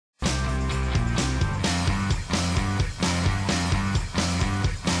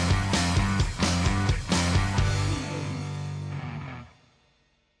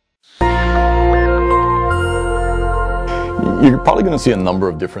You're probably going to see a number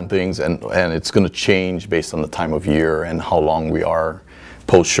of different things, and it's going to change based on the time of year and how long we are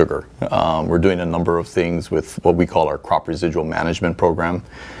post-sugar. We're doing a number of things with what we call our crop residual management program.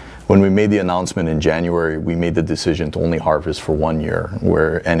 When we made the announcement in January, we made the decision to only harvest for 1 year,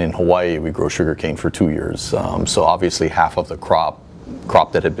 and in Hawaii we grow sugarcane for 2 years. So obviously half of the crop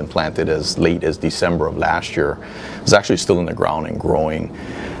that had been planted as late as December of last year is actually still in the ground and growing.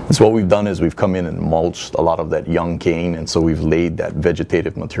 And so what we've done is we've come in and mulched a lot of that young cane, and so we've laid that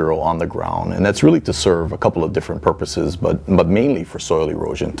vegetative material on the ground, and that's really to serve a couple of different purposes, but mainly for soil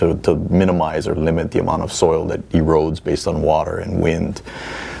erosion, to minimize or limit the amount of soil that erodes based on water and wind.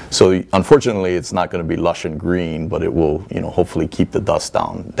 So unfortunately, it's not going to be lush and green, but it will, hopefully keep the dust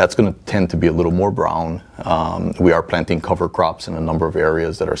down. That's going to tend to be a little more brown. We are planting cover crops in a number of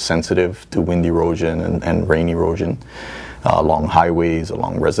areas that are sensitive to wind erosion and rain erosion, along highways,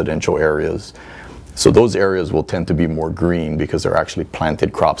 along residential areas. So those areas will tend to be more green because they're actually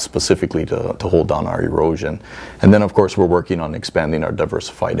planted crops specifically to hold down our erosion. And then of course we're working on expanding our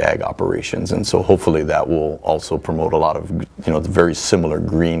diversified ag operations, and so hopefully that will also promote a lot of the very similar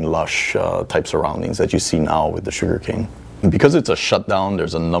green lush type surroundings that you see now with the sugarcane. Because it's a shutdown,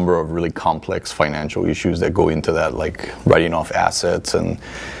 there's a number of really complex financial issues that go into that, like writing off assets and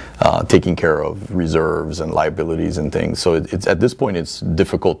taking care of reserves and liabilities and things. So it's at this point it's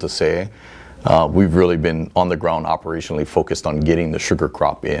difficult to say. We've really been on the ground operationally focused on getting the sugar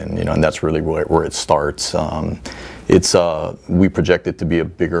crop in, and that's really where it starts. We project it to be a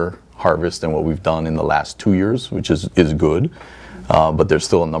bigger harvest than what we've done in the last 2 years, which is good. But there's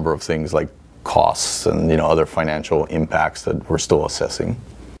still a number of things like costs and other financial impacts that we're still assessing.